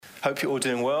Hope you're all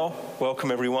doing well.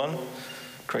 Welcome, everyone.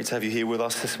 Great to have you here with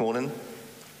us this morning.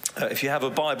 If you have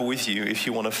a Bible with you, if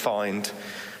you want to find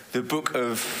the book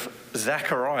of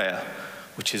Zechariah,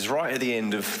 which is right at the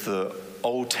end of the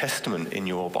Old Testament in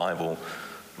your Bible,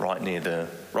 right near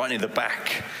the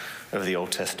back of the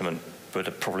Old Testament,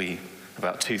 but probably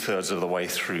about 2/3 of the way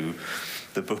through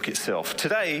the book itself.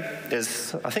 Today,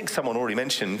 as I think someone already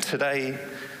mentioned,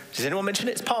 does anyone mention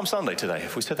it? It's Palm Sunday today.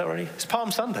 Have we said that already? It's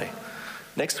Palm Sunday.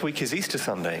 Next week is Easter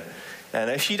Sunday.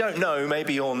 And if you don't know,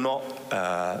 maybe you're not,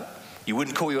 you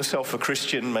wouldn't call yourself a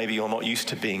Christian, maybe you're not used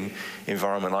to being in an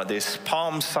environment like this.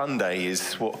 Palm Sunday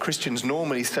is what Christians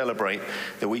normally celebrate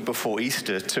the week before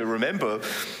Easter to remember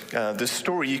the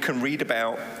story you can read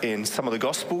about in some of the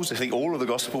Gospels. I think all of the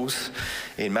Gospels,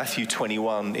 in Matthew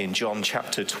 21, in John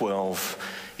chapter 12,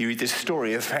 you read this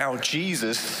story of how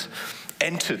Jesus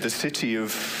entered the city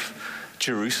of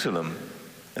Jerusalem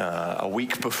a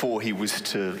week before he was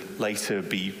to later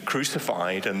be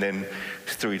crucified and then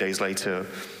 3 days later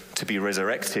to be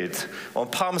resurrected. On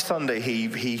Palm Sunday,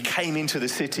 he came into the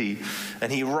city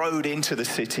and he rode into the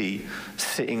city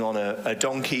sitting on a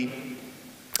donkey,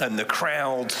 and the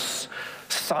crowds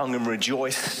sung and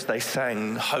rejoiced. They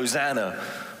sang Hosanna,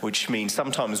 which means,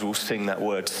 sometimes we'll sing that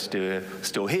word,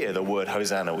 still hear the word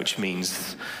Hosanna, which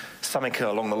means something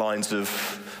along the lines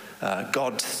of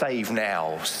God save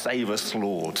now, save us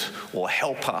Lord, or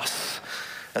help us.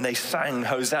 And they sang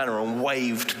Hosanna and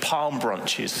waved palm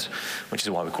branches, which is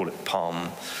why we call it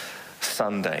Palm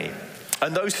Sunday.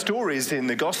 And those stories in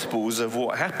the Gospels of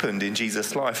what happened in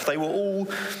Jesus' life, they were all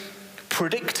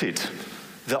predicted.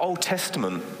 The Old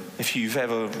Testament, if you've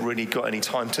ever really got any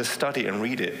time to study and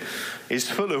read it, is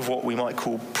full of what we might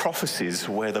call prophecies,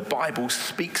 where the Bible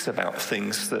speaks about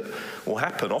things that will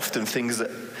happen, often things that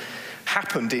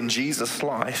happened in Jesus'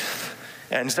 life.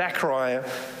 And Zechariah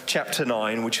chapter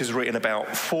 9, which is written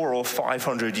about 400 or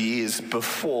 500 years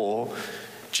before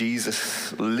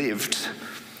Jesus lived,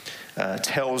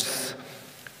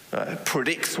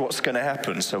 predicts what's going to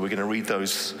happen. So we're going to read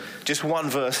those, just one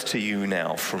verse to you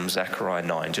now from Zechariah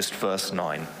 9, just verse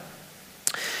 9.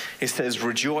 It says,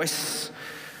 "Rejoice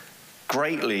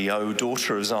greatly, O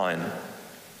daughter of Zion.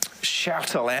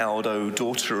 Shout aloud, O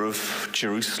daughter of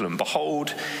Jerusalem.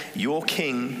 Behold, your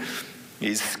king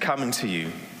is coming to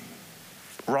you.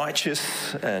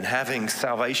 Righteous and having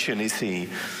salvation is he,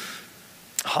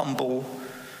 humble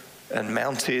and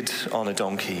mounted on a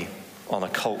donkey, on a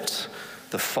colt,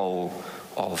 the foal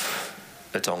of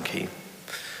a donkey."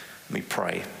 Let me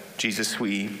pray. Jesus,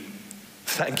 we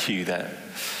thank you that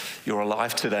you're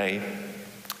alive today.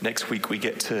 Next week we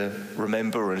get to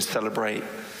remember and celebrate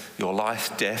your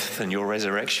life, death, and your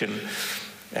resurrection.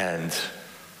 And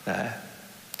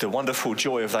the wonderful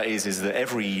joy of that is that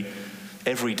every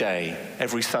day,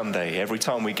 every Sunday, every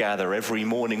time we gather, every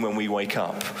morning when we wake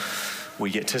up, we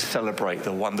get to celebrate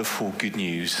the wonderful good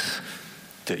news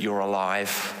that you're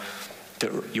alive,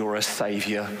 that you're a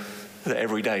Savior, that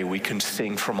every day we can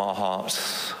sing from our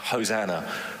hearts,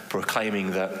 Hosanna,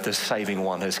 proclaiming that the saving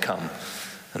one has come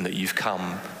and that you've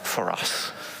come for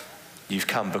us. You've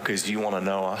come because you want to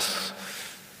know us,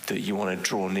 that you want to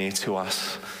draw near to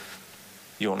us.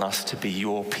 You want us to be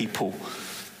your people,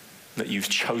 that you've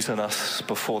chosen us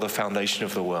before the foundation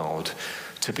of the world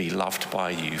to be loved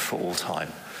by you for all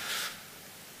time.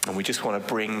 And we just want to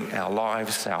bring our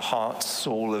lives, our hearts,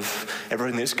 all of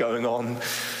everything that's going on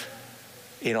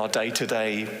in our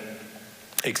day-to-day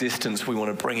existence. We want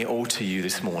to bring it all to you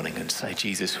this morning and say,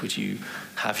 Jesus, would you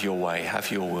have your way,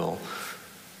 have your will?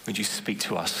 Would you speak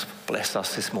to us, bless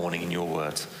us this morning in your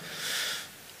words?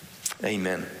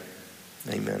 Amen.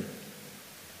 Amen.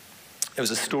 There was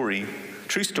a story,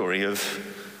 true story of,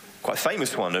 quite a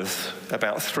famous one, of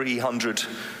about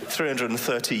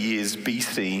 330 years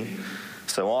BC.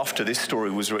 So after this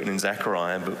story was written in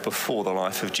Zechariah, but before the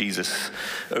life of Jesus,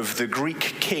 of the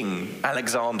Greek king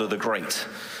Alexander the Great,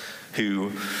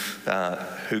 who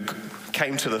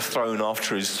came to the throne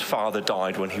after his father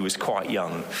died when he was quite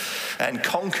young, and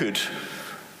conquered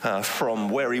from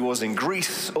where he was in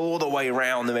Greece all the way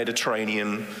around the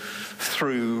Mediterranean,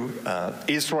 through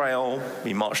Israel.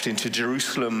 He marched into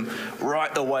Jerusalem,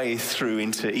 right the way through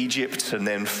into Egypt, and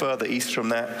then further east from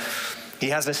that. He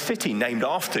has a city named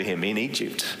after him in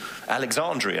Egypt,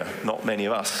 Alexandria. Not many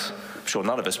of us, I'm sure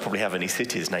none of us probably have any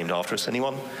cities named after us.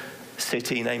 Anyone?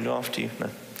 City named after you? No.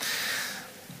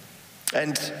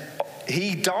 And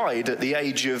he died at the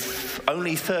age of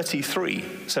only 33,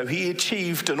 so he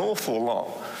achieved an awful lot.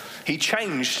 He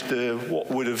changed what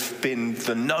would have been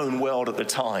the known world at the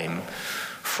time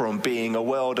from being a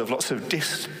world of lots of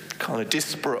kind of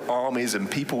disparate armies and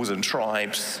peoples and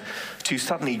tribes to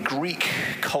suddenly Greek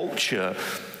culture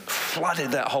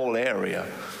flooded that whole area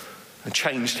and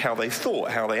changed how they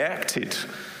thought, how they acted,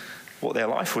 what their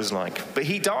life was like. But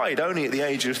he died only at the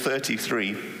age of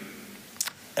 33.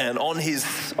 And on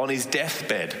his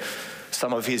deathbed,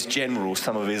 some of his generals,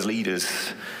 some of his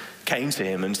leaders came to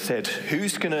him and said,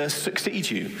 "Who's going to succeed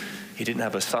you?" He didn't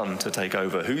have a son to take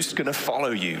over. "Who's going to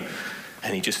follow you?"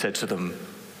 And he just said to them,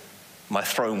 "My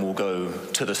throne will go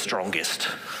to the strongest."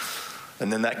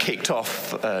 And then that kicked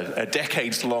off a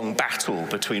decades-long battle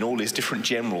between all his different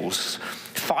generals,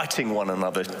 fighting one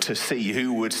another to see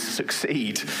who would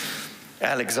succeed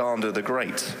Alexander the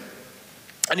Great.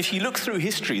 And if you look through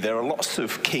history, there are lots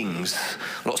of kings,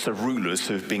 lots of rulers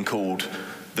who have been called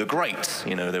the Great.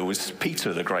 You know, there was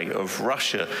Peter the Great of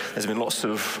Russia. There's been lots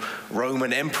of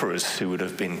Roman emperors who would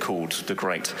have been called the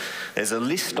Great. There's a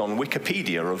list on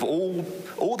Wikipedia of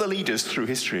all the leaders through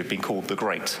history have been called the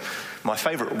Great. My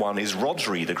favourite one is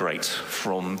Rhodri the Great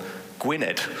from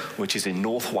Gwynedd, which is in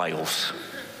North Wales,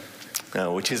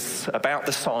 which is about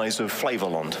the size of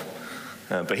Flavorland.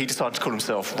 But he decided to call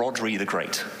himself Rhodri the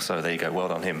Great. So there you go, well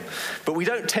done him. But we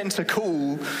don't tend to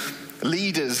call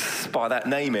leaders by that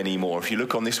name anymore. If you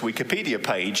look on this Wikipedia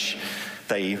page,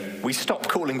 we stopped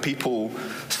calling people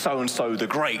so-and-so the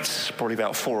Great probably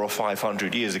about 400 or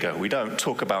 500 years ago. We don't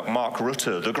talk about Mark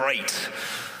Rutte the Great,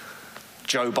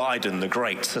 Joe Biden the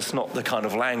Great. That's not the kind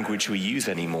of language we use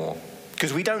anymore.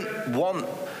 Because we don't want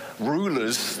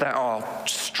rulers that are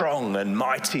strong and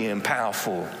mighty and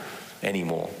powerful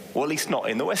anymore. Or at least not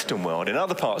in the Western world. In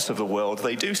other parts of the world,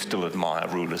 they do still admire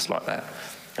rulers like that.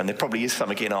 And there probably is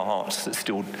something in our hearts that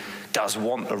still does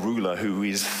want a ruler who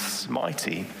is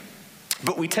mighty.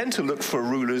 But we tend to look for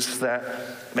rulers that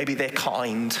maybe they're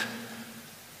kind,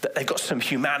 that they've got some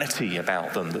humanity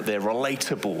about them, that they're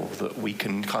relatable, that we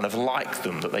can kind of like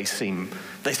them, that they seem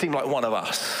like one of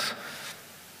us.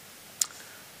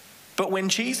 But when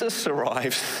Jesus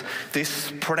arrives,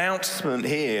 this pronouncement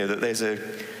here that there's a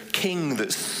king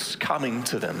that's coming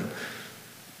to them,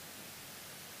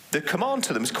 the command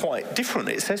to them is quite different.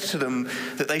 It says to them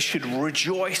that they should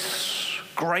rejoice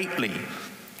greatly,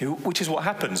 which is what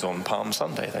happens on Palm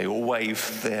Sunday. They all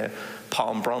wave their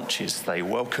palm branches. They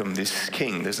welcome this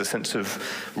king. There's a sense of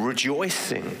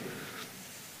rejoicing.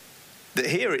 That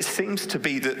here it seems to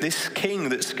be that this king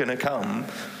that's going to come,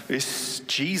 this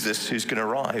Jesus who's going to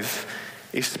arrive,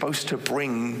 is supposed to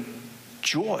bring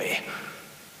joy.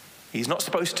 He's not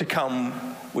supposed to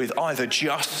come with either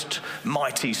just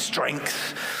mighty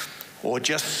strength or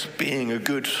just being a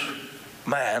good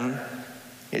man.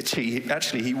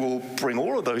 Actually, he will bring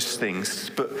all of those things,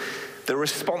 but the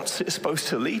response it's supposed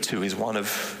to lead to is one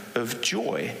of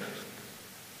joy.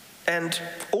 And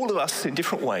all of us in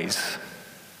different ways,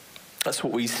 that's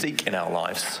what we seek in our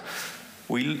lives.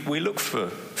 We look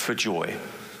for joy.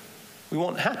 We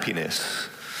want happiness.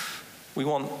 We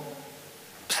want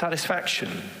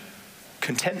satisfaction,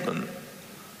 contentment.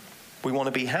 We want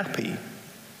to be happy.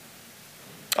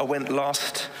 I went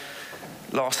last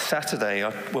Saturday, I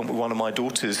went with one of my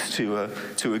daughters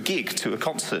to a gig, to a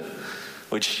concert,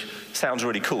 which sounds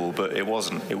really cool, but it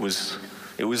wasn't. It was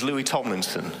Louis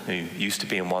Tomlinson, who used to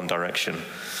be in One Direction,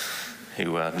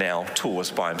 who now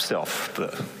tours by himself.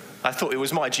 But I thought it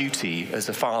was my duty as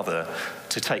a father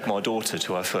to take my daughter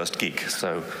to her first gig.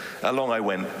 So along I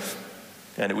went,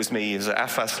 and it was me, it was at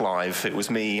AFAS Live, it was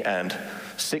me and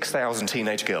 6,000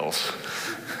 teenage girls,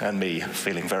 and me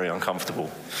feeling very uncomfortable.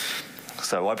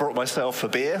 So I brought myself a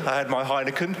beer, I had my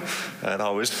Heineken, and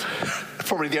I was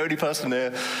probably the only person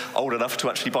there old enough to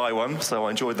actually buy one, so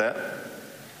I enjoyed that.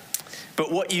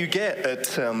 But what you get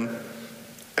at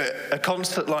a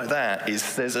concert like that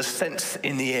is there's a sense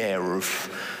in the air of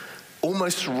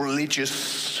almost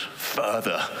religious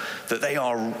fervor, that they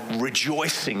are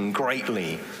rejoicing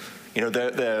greatly. You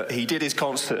know, he did his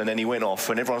concert and then he went off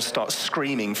and everyone starts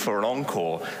screaming for an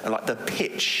encore, and like the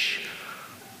pitch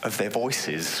of their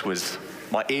voices was,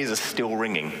 my ears are still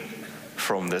ringing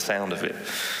from the sound of it.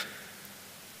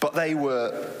 But there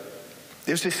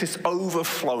was this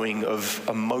overflowing of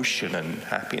emotion and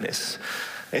happiness.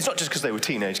 It's not just because they were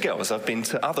teenage girls. I've been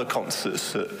to other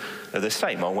concerts that are the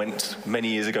same. I went many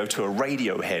years ago to a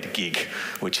Radiohead gig,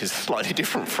 which is slightly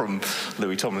different from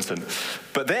Louis Tomlinson.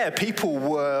 But there, people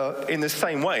were in the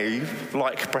same way,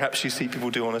 like perhaps you see people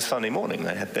do on a Sunday morning.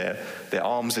 They had their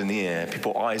arms in the air,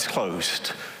 people eyes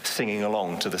closed, singing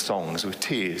along to the songs with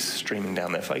tears streaming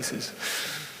down their faces.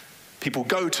 People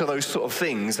go to those sort of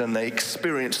things and they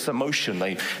experience emotion.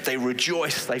 They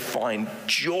rejoice. They find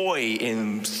joy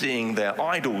in seeing their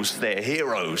idols, their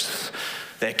heroes.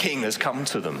 Their king has come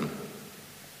to them.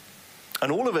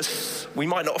 And all of us, we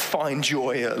might not find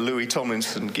joy at a Louis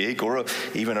Tomlinson gig or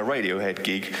even a Radiohead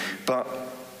gig, but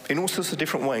in all sorts of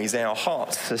different ways, our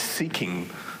hearts are seeking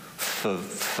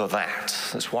for that.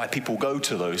 That's why people go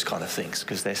to those kind of things,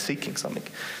 because they're seeking something.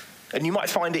 And you might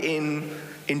find it in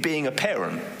being a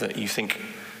parent, that you think,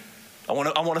 I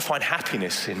want to find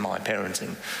happiness in my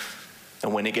parenting.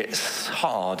 And when it gets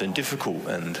hard and difficult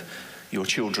and your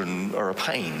children are a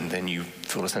pain, then you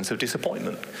feel a sense of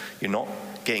disappointment. You're not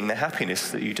getting the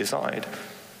happiness that you desired.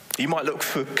 You might look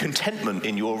for contentment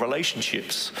in your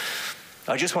relationships.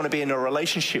 I just want to be in a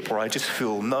relationship where I just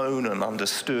feel known and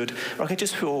understood, where I can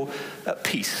just feel at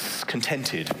peace,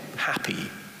 contented, happy.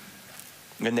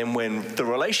 And then when the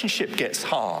relationship gets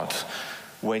hard,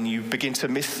 when you begin to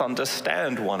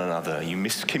misunderstand one another, you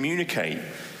miscommunicate,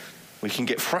 we can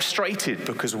get frustrated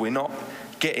because we're not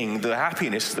getting the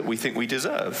happiness that we think we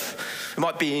deserve. It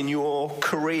might be in your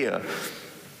career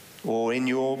or in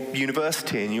your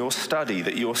university, in your study,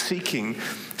 that you're seeking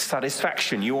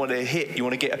satisfaction. You want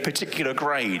to get a particular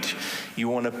grade. You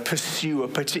want to pursue a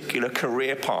particular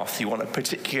career path. You want a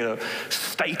particular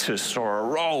status or a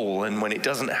role. And when it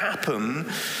doesn't happen,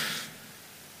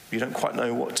 you don't quite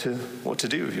know what to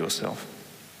do with yourself.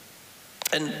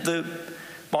 And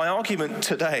my argument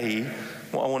today,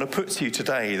 what I want to put to you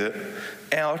today, that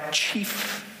our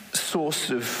chief source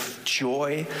of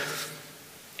joy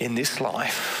in this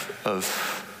life,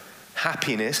 of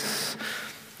happiness,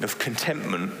 of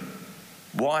contentment,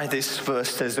 why this verse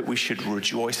says that we should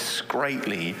rejoice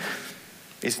greatly,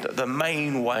 is that the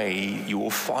main way you will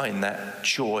find that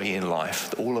joy in life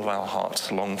that all of our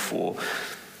hearts long for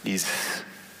is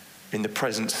in the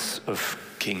presence of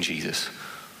King Jesus.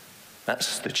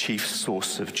 That's the chief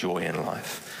source of joy in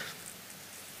life.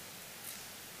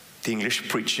 The English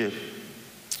preacher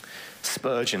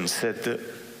Spurgeon said that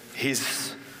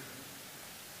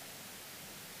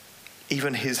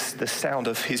the sound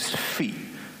of his feet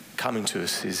coming to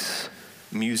us is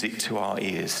music to our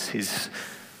ears. His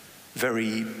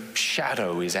very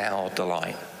shadow is our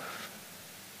delight.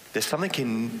 There's something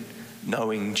in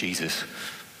knowing Jesus,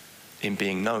 in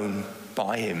being known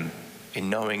by him, in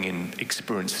knowing and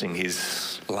experiencing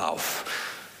his love.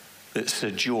 It's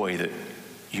a joy that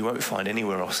you won't find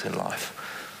anywhere else in life.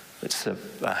 It's a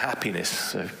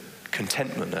happiness, a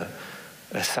contentment,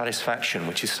 a satisfaction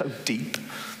which is so deep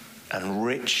and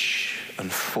rich and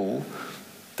full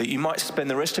that you might spend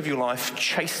the rest of your life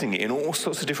chasing it in all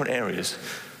sorts of different areas.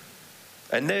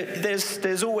 And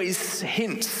there's always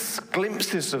hints,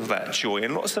 glimpses of that joy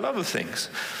in lots of other things.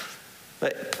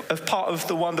 As part of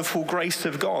the wonderful grace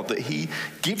of God, that he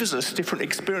gives us different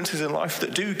experiences in life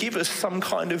that do give us some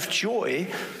kind of joy,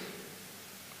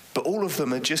 but all of them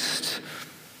they're just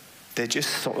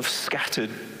sort of scattered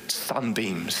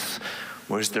sunbeams,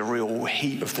 whereas the real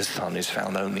heat of the sun is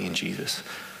found only in Jesus.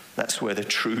 That's where the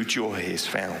true joy is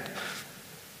found.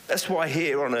 That's why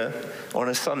here on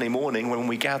a Sunday morning when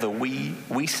we gather,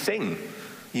 we sing.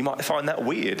 You might find that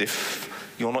weird if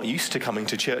you're not used to coming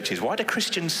to churches. Why do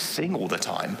Christians sing all the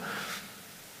time?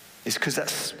 It's because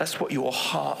that's what your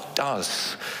heart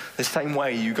does. The same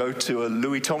way you go to a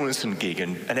Louis Tomlinson gig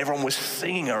and everyone was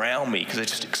singing around me because they're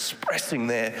just expressing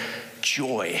their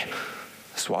joy.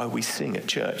 That's why we sing at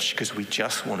church, because we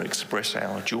just want to express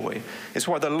our joy. It's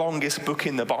why the longest book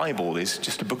in the Bible is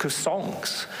just a book of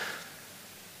songs.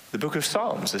 The book of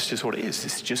Psalms, that's just what it is.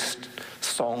 It's just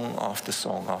song after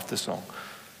song after song,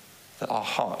 that our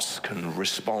hearts can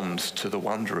respond to the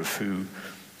wonder of who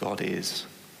God is.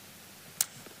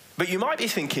 But you might be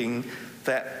thinking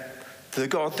that the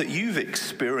God that you've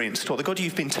experienced, or the God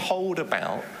you've been told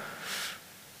about,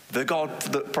 the God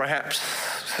that perhaps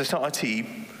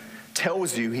society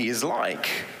tells you he is like,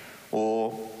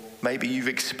 or maybe you've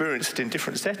experienced in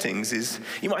different settings, is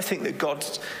you might think that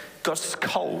God's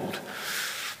cold,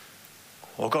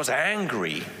 or God's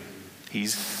angry,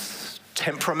 he's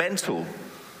temperamental,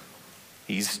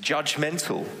 he's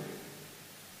judgmental.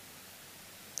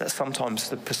 That's sometimes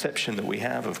the perception that we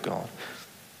have of God.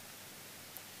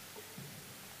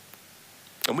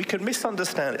 And we can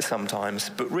misunderstand it sometimes,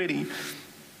 but really,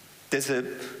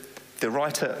 the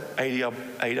writer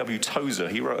A.W. Tozer,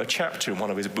 he wrote a chapter in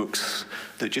one of his books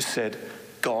that just said,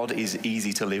 God is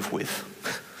easy to live with.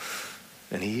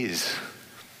 And he is.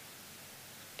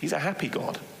 He's a happy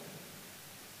God.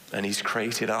 And he's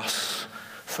created us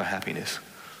for happiness,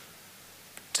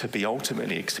 to be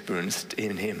ultimately experienced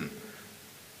in him.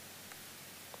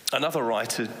 Another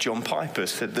writer, John Piper,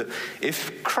 said that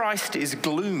if Christ is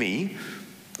gloomy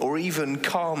or even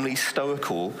calmly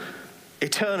stoical,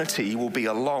 eternity will be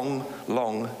a long,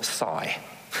 long sigh.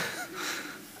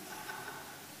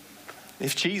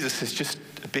 If Jesus is just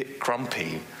a bit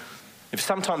grumpy, if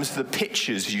sometimes the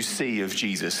pictures you see of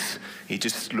Jesus, he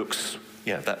just looks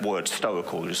that word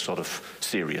stoical is sort of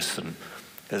serious, and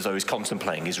as though he's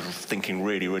contemplating, he's thinking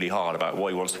really, really hard about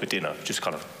what he wants for dinner, just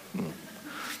kind of.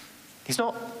 He's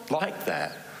not like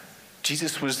that.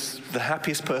 Jesus was the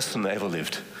happiest person that ever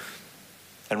lived.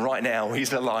 And right now,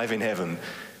 he's alive in heaven,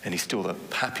 and he's still the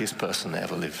happiest person that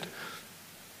ever lived.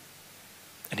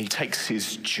 And he takes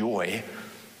his joy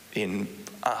in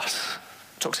us.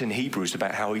 It talks in Hebrews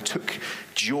about how he took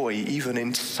joy even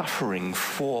in suffering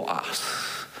for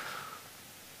us.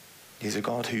 He's a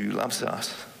God who loves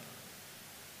us.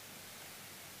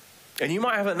 And you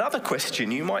might have another question.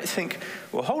 You might think,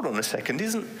 well, hold on a second,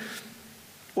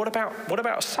 what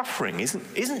about suffering?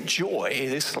 Isn't joy,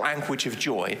 this language of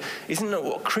joy, isn't it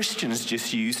what Christians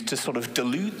just use to sort of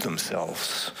delude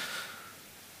themselves,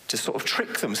 to sort of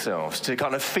trick themselves, to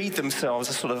kind of feed themselves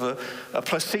a sort of a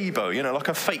placebo, like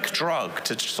a fake drug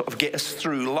to sort of get us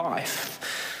through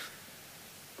life?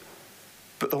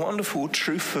 But the wonderful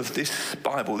truth of this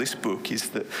Bible, this book,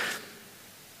 is that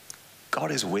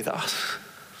God is with us.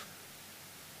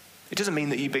 It doesn't mean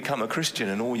that you become a Christian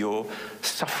and all your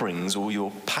sufferings, all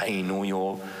your pain,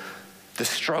 the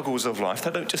struggles of life,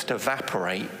 they don't just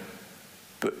evaporate,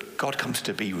 but God comes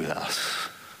to be with us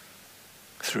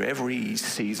through every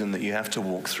season that you have to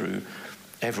walk through,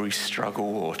 every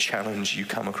struggle or challenge you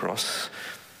come across.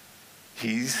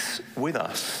 He's with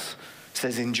us. It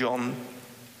says in John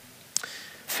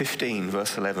 15,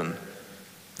 verse 11,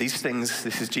 these things,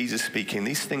 this is Jesus speaking,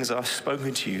 these things I've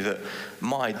spoken to you that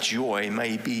my joy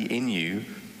may be in you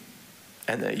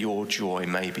and that your joy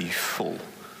may be full.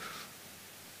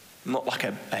 Not like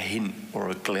a hint or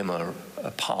a glimmer,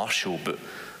 a partial, but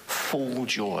full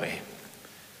joy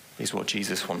is what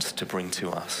Jesus wants to bring to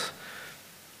us.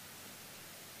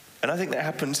 And I think that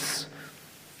happens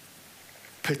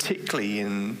particularly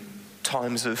in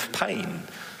times of pain,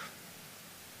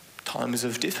 times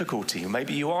of difficulty.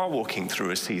 Maybe you are walking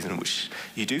through a season in which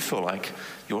you do feel like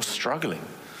you're struggling,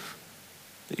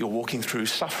 that you're walking through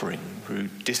suffering, through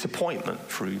disappointment,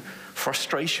 through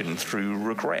frustration, through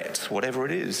regret, whatever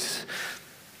it is.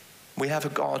 We have a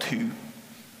God who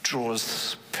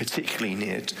draws particularly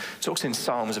near. It talks in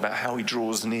Psalms about how he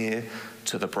draws near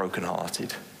to the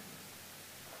brokenhearted.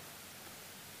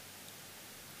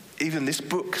 Even this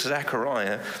book,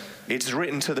 Zechariah, it's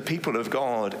written to the people of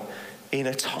God in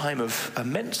a time of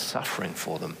immense suffering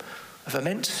for them, of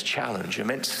immense challenge,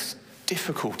 immense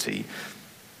difficulty,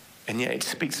 and yet it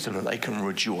speaks to them that they can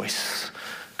rejoice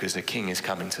because the king is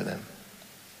coming to them.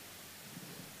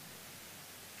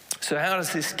 So how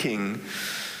does this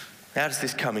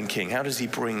coming king, how does he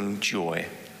bring joy?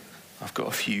 I've got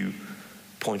a few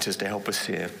pointers to help us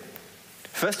here.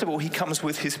 First of all, he comes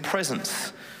with his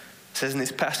presence. It says in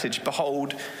this passage,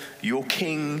 behold, your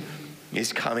king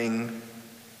is coming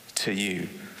to you.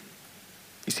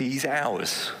 You see, he's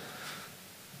ours.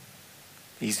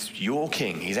 He's your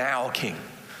king. He's our king.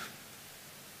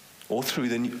 All through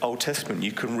the Old Testament,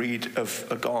 you can read of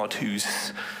a God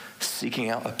who's seeking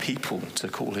out a people to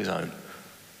call his own,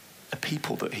 a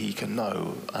people that he can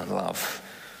know and love.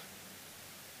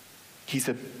 He's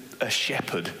a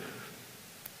shepherd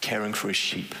caring for his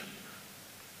sheep.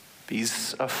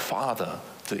 He's a father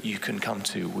that you can come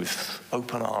to with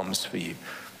open arms for you.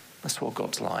 That's what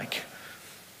God's like.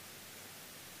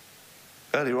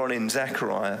 Earlier on in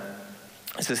Zechariah,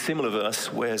 it's a similar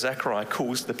verse where Zechariah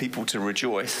calls the people to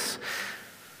rejoice.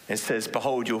 It says,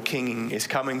 behold, your king is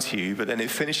coming to you, but then it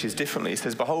finishes differently. It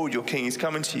says, behold, your king is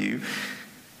coming to you,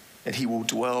 and he will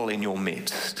dwell in your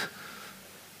midst.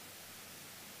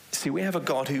 See, we have a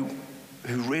God who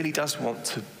really does want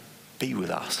to be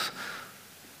with us,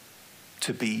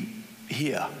 to be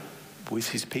here with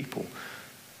his people.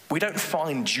 We don't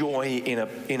find joy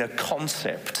in a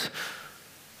concept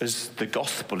as the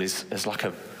gospel is as like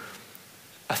a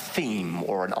theme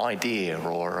or an idea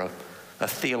or a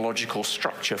theological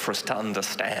structure for us to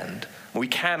understand. We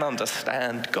can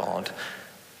understand God,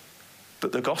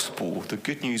 but the gospel, the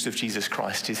good news of Jesus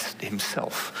Christ, is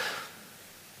himself.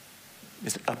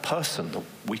 Is a person that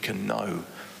we can know,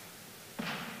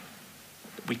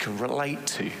 that we can relate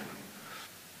to,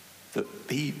 that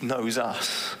he knows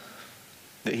us,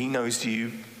 that he knows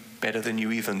you better than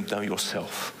you even know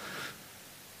yourself.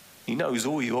 He knows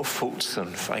all your faults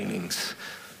and failings,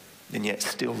 and yet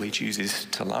still he chooses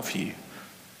to love you.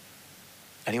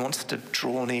 And he wants to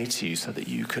draw near to you so that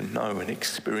you can know and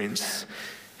experience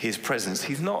his presence.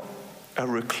 He's not a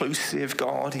reclusive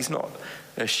God. He's not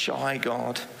a shy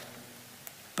God.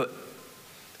 But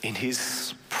in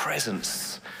his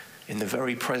presence, in the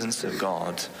very presence of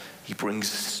God, he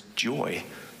brings joy,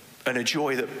 and a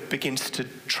joy that begins to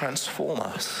transform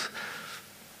us.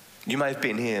 You may have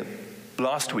been here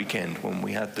last weekend when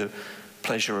we had the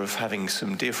pleasure of having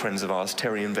some dear friends of ours,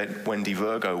 Terry and Wendy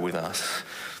Virgo, with us.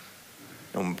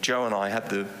 And Joe and I had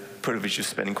the privilege of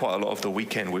spending quite a lot of the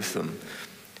weekend with them.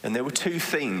 And there were two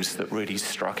themes that really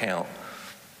struck out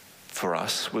for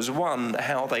us. Was one,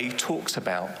 how they talked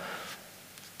about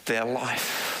their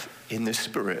life in the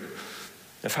Spirit,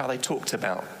 of how they talked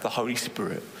about the Holy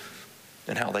Spirit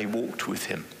and how they walked with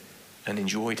him and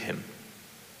enjoyed him,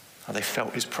 how they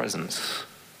felt his presence.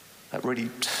 That really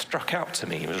struck out to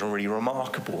me. It was really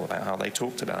remarkable about how they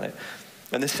talked about it.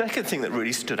 And the second thing that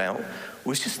really stood out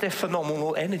was just their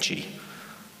phenomenal energy.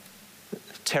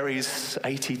 Terry's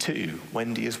 82,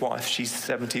 Wendy, his wife, she's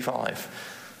 75.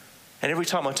 And every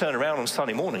time I turn around on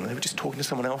Sunday morning, they were just talking to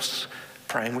someone else,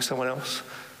 praying with someone else.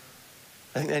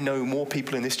 I think they know more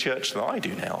people in this church than I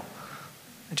do now.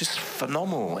 And just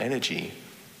phenomenal energy.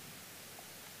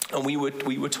 And we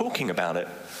were talking about it,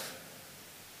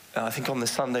 I think on the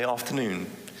Sunday afternoon.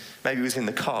 Maybe it was in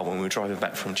the car when we were driving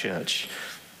back from church.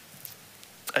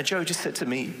 And Joe just said to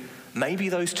me, maybe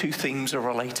those two themes are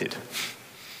related.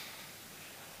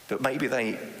 But maybe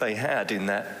they had in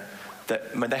that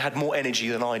they had more energy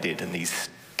than I did, and he's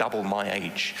double my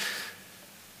age.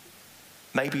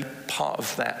 Maybe part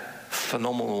of that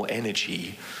phenomenal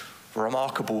energy,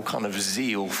 remarkable kind of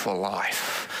zeal for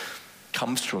life,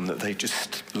 comes from that they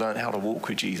just learn how to walk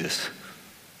with Jesus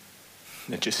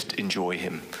and just enjoy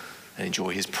him and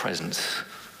enjoy his presence.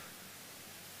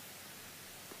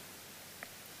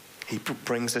 He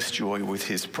brings us joy with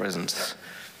his presence.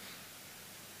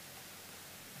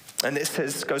 And it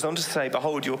says, goes on to say,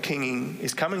 behold, your king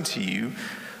is coming to you.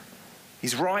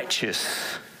 He's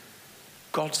righteous.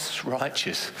 God's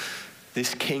righteous.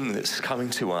 This king that's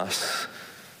coming to us,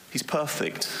 he's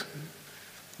perfect.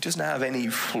 He doesn't have any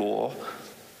flaw.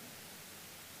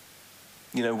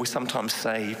 You know, we sometimes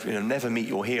say, never meet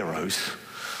your heroes,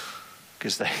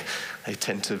 because they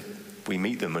tend to, we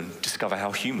meet them and discover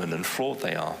how human and flawed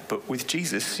they are. But with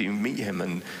Jesus, you meet him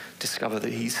and discover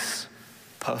that he's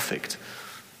perfect.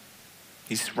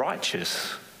 He's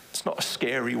righteous. It's not a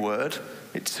scary word.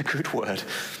 It's a good word.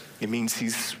 It means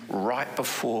he's right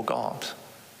before God.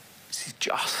 He's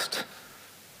just.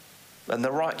 And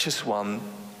the righteous one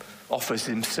offers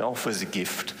himself as a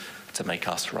gift to make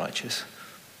us righteous.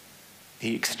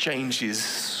 He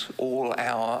exchanges all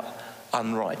our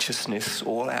unrighteousness,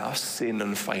 all our sin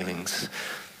and failings,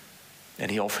 and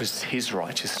he offers his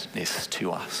righteousness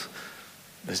to us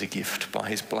as a gift by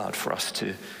his blood for us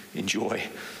to enjoy.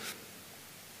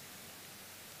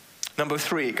 Number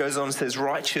 3, it goes on and says,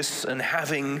 righteous and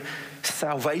having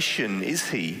salvation is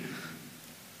he.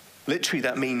 Literally,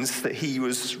 that means that he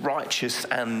was righteous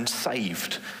and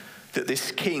saved. That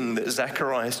this king that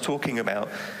Zechariah is talking about,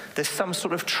 there's some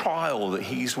sort of trial that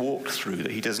he's walked through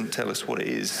that he doesn't tell us what it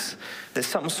is. There's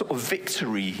some sort of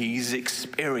victory he's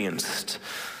experienced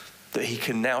that he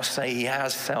can now say he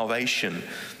has salvation.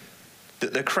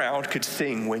 That the crowd could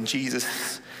sing when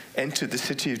Jesus entered the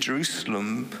city of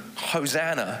Jerusalem,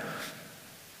 Hosanna.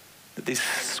 That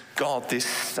this God, this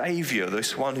Savior,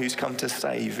 this one who's come to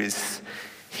save is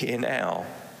here now.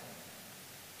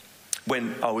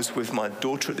 When I was with my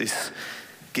daughter at this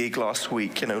gig last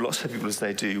week, lots of people, as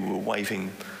they do, were waving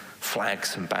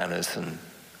flags and banners and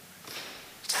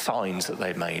signs that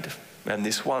they'd made. And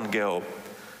this one girl,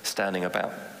 standing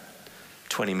about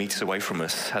 20 meters away from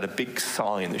us, had a big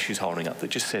sign that she was holding up that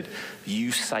just said,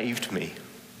 "You saved me,"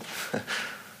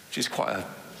 which is quite a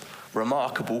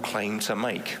remarkable claim to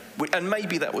make. And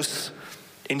maybe that was,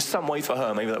 in some way for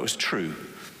her, maybe that was true.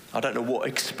 I don't know what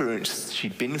experience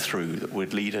she'd been through that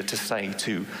would lead her to say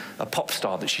to a pop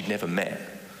star that she'd never met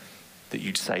that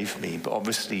you'd save me. But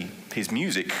obviously his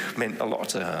music meant a lot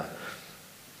to her.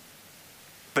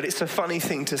 But it's a funny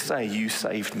thing to say, you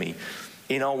saved me.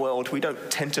 In our world, we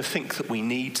don't tend to think that we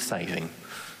need saving,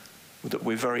 that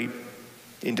we're very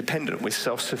independent, we're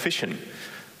self-sufficient.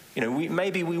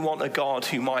 Maybe we want a God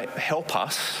who might help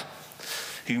us,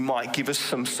 who might give us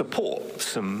some support,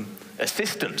 some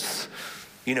assistance.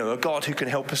 A God who can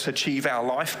help us achieve our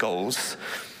life goals,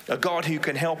 a God who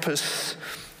can help us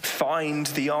find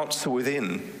the answer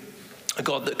within, a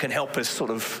God that can help us sort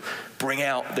of bring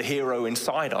out the hero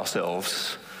inside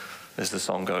ourselves, as the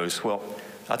song goes. Well,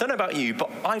 I don't know about you, but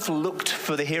I've looked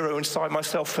for the hero inside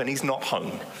myself and he's not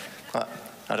home.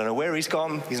 I don't know where he's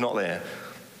gone, he's not there.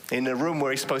 In the room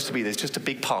where he's supposed to be, there's just a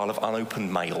big pile of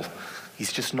unopened mail.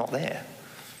 He's just not there.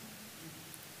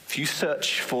 If you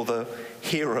search for the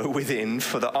hero within,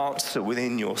 for the answer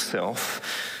within yourself,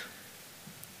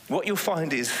 what you'll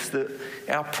find is that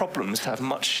our problems have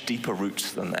much deeper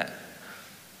roots than that.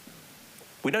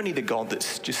 We don't need a God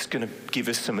that's just going to give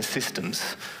us some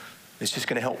assistance. It's just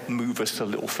going to help move us a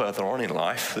little further on in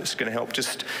life. That's going to help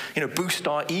just, boost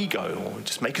our ego or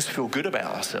just make us feel good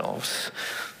about ourselves.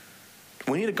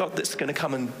 We need a God that's going to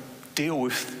come and deal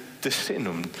with the sin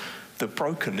and the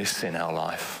brokenness in our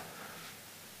life.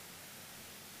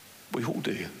 We all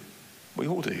do. We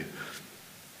all do.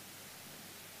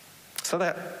 So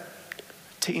that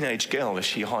teenage girl, as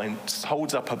she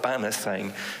holds up a banner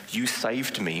saying, "You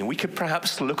saved me," and we could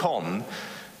perhaps look on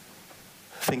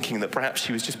thinking that perhaps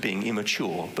she was just being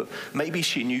immature, but maybe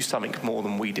she knew something more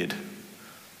than we did.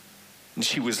 And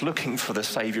she was looking for the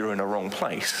Savior in a wrong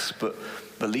place, but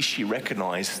at least she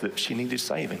recognized that she needed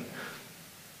saving,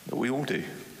 that we all do.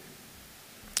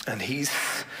 And he's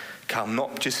come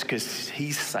not just because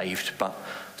he's saved, but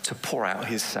to pour out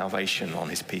his salvation on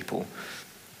his people.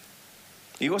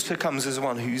 He also comes as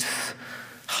one who's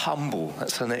humble.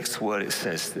 That's the next word it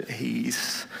says, that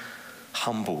he's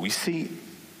humble. You see,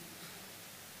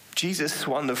 Jesus,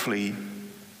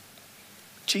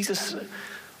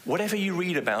 whatever you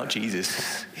read about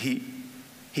Jesus, he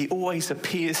always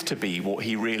appears to be what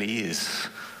he really is.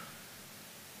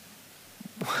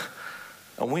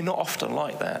 And we're not often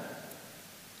like that.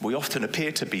 We often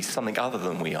appear to be something other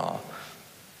than we are.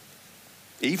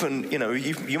 Even,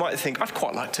 you might think, I'd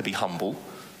quite like to be humble.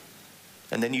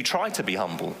 And then you try to be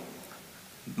humble.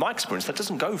 My experience, that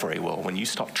doesn't go very well when you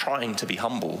start trying to be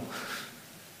humble.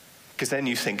 Because then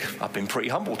you think, I've been pretty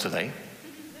humble today.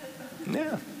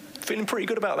 Yeah, feeling pretty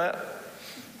good about that.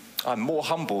 I'm more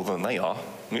humble than they are.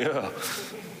 Yeah.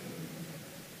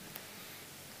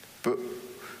 But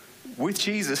with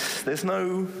Jesus, there's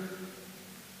no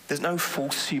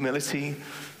false humility.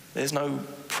 There's no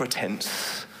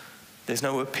pretense. There's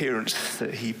no appearance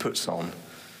that he puts on.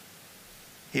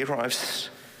 He arrives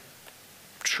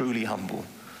truly humble.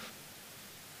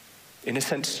 In a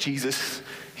sense, Jesus,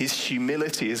 his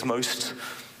humility is most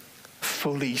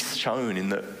fully shown in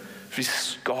that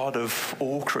this God of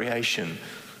all creation,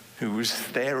 who was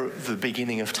there at the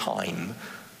beginning of time,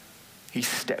 he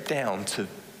stepped down to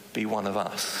be one of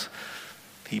us.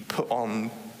 He put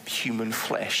on human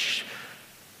flesh.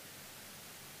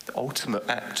 The ultimate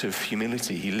act of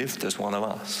humility. He lived as one of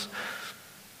us.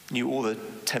 Knew all the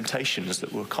temptations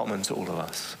that were common to all of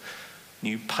us.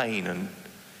 Knew pain and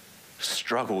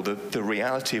struggle, the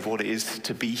reality of what it is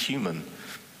to be human.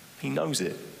 He knows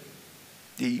it.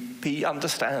 He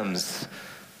understands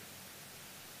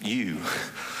you.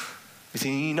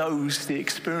 He knows the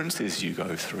experiences you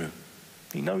go through.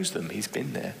 He knows them. He's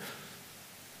been there.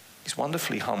 He's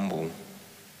wonderfully humble.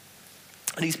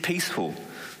 And he's peaceful.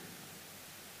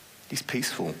 He's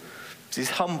peaceful.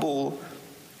 He's humble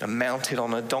and mounted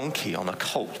on a donkey, on a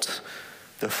colt,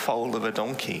 the foal of a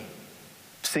donkey.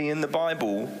 See, in the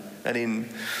Bible and in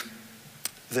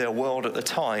their world at the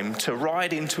time, to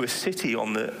ride into a city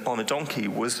on a donkey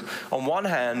was, on one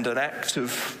hand, an act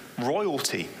of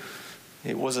royalty.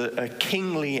 It was a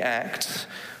kingly act,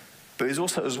 but it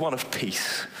was one of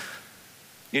peace.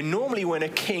 Normally when a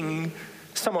king,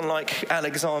 someone like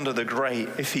Alexander the Great,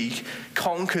 if he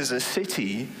conquers a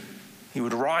city, he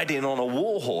would ride in on a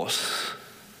war horse.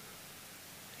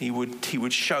 He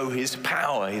would show his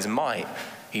power, his might.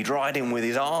 He'd ride in with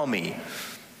his army,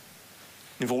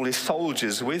 with all his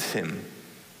soldiers with him.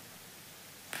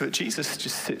 But Jesus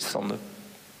just sits on the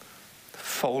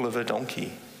foal of a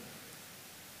donkey.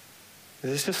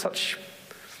 There's just such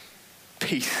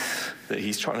peace that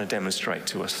he's trying to demonstrate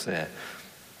to us there.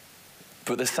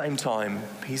 But at the same time,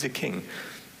 he's a king.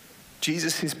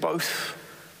 Jesus is both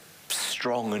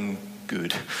strong and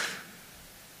good.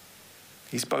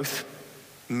 He's both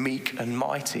meek and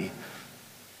mighty.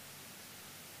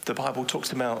 The Bible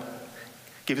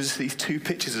gives us these two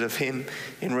pictures of him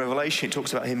in Revelation. It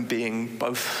talks about him being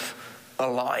both a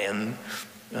lion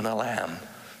and a lamb.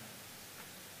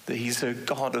 That he's a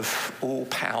God of all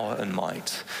power and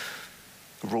might,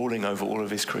 ruling over all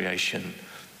of his creation.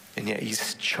 And yet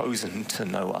he's chosen to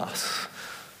know us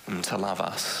and to love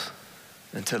us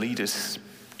and to lead us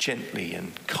gently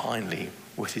and kindly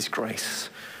with his grace,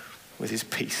 with his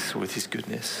peace, with his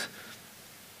goodness.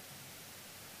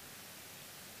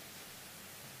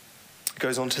 It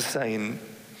goes on to say in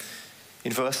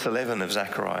verse 11 of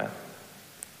Zechariah,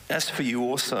 "As for you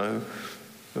also,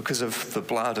 because of the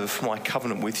blood of my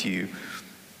covenant with you,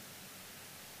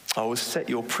 I will set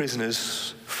your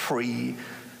prisoners free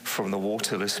from the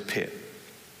waterless pit."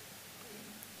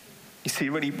 You see,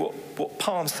 really, what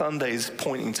Palm Sunday is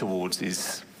pointing towards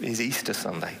is Easter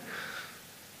Sunday.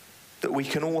 That we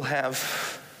can all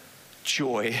have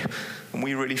joy, and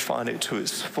we really find it to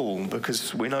its full,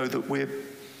 because we know that we're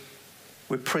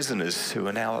prisoners who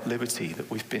are now at liberty, that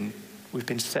we've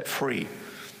been set free.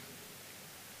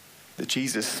 that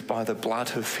Jesus, by the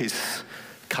blood of his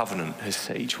covenant, has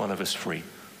set each one of us free.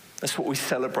 That's what we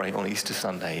celebrate on Easter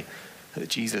Sunday, that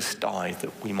Jesus died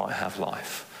that we might have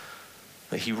life,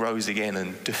 that he rose again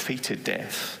and defeated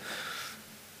death.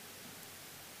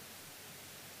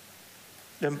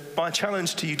 And my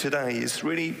challenge to you today is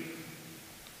really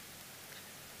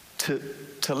to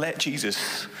let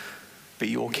Jesus be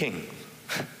your king.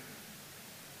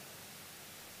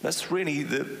 That's really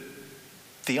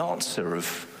the answer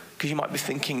of, because you might be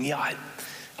thinking, yeah,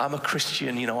 I'm a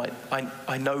Christian,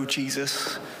 I know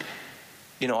Jesus,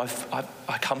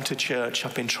 I come to church,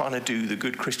 I've been trying to do the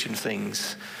good Christian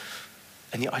things,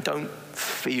 and yet I don't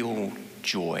feel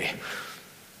joy.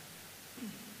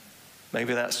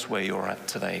 Maybe that's where you're at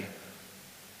today.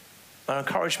 My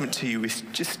encouragement to you is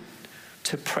just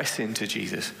to press into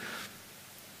Jesus,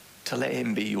 to let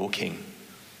him be your king,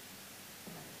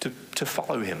 to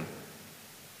follow him,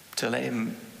 to let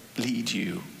him lead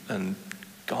you and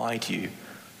guide you,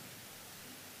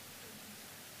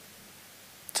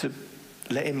 to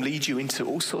let him lead you into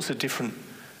all sorts of different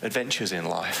adventures in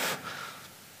life.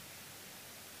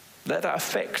 Let that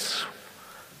affect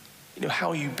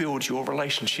how you build your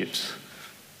relationships,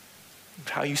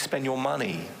 how you spend your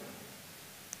money,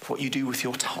 what you do with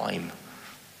your time.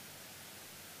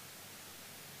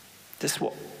 This is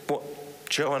what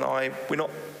Joe and I, we're not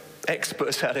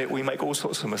experts at it, we make all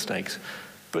sorts of mistakes,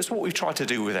 but it's what we've tried to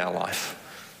do with our life.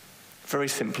 Very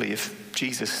simply, if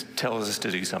Jesus tells us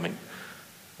to do something,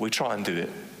 we try and do it.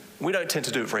 We don't tend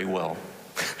to do it very well.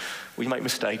 We make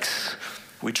mistakes,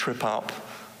 we trip up,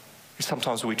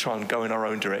 sometimes we try and go in our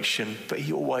own direction, but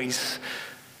he always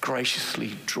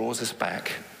graciously draws us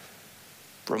back,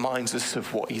 reminds us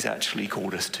of what he's actually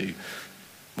called us to,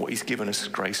 what he's given us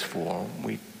grace for, and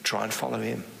we try and follow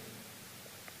him.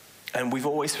 And we've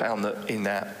always found that in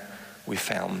that we've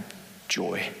found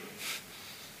joy,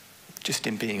 just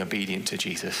in being obedient to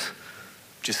Jesus,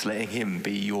 just letting him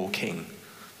be your king,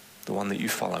 the one that you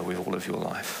follow with all of your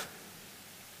life.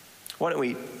 Why don't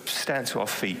we stand to our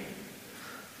feet?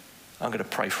 I'm going to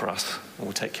pray for us, and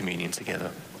we'll take communion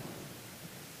together.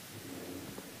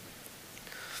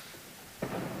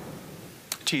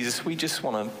 Jesus, we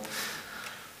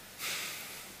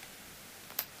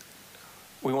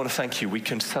want to thank you. We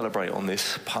can celebrate on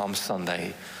this Palm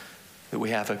Sunday that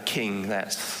we have a king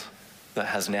that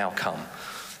has now come.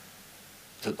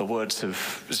 That the words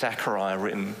of Zechariah,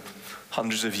 written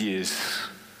hundreds of years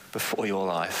before your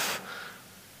life,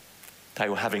 they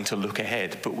were having to look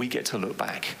ahead, but we get to look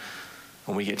back.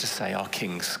 And we get to say, our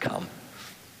King's come.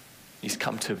 He's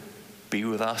come to be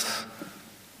with us.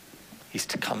 He's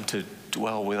to come to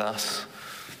dwell with us.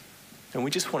 And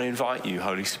we just want to invite you,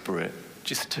 Holy Spirit,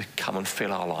 just to come and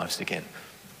fill our lives again.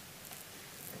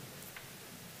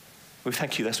 We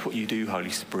thank you that's what you do,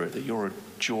 Holy Spirit, that you're a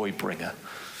joy bringer.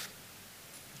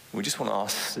 We just want to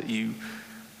ask that you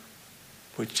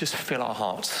would just fill our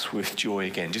hearts with joy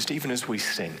again, just even as we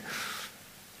sing.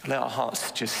 Let our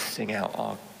hearts just sing out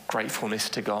our gratefulness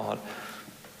to God,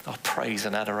 our praise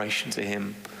and adoration to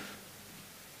him.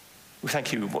 We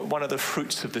thank you. One of the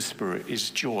fruits of the Spirit is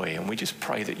joy, and we just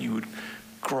pray that you would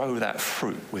grow that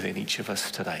fruit within each of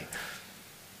us today.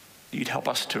 You'd help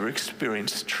us to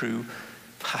experience true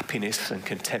happiness and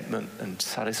contentment and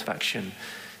satisfaction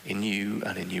in you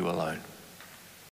and in you alone.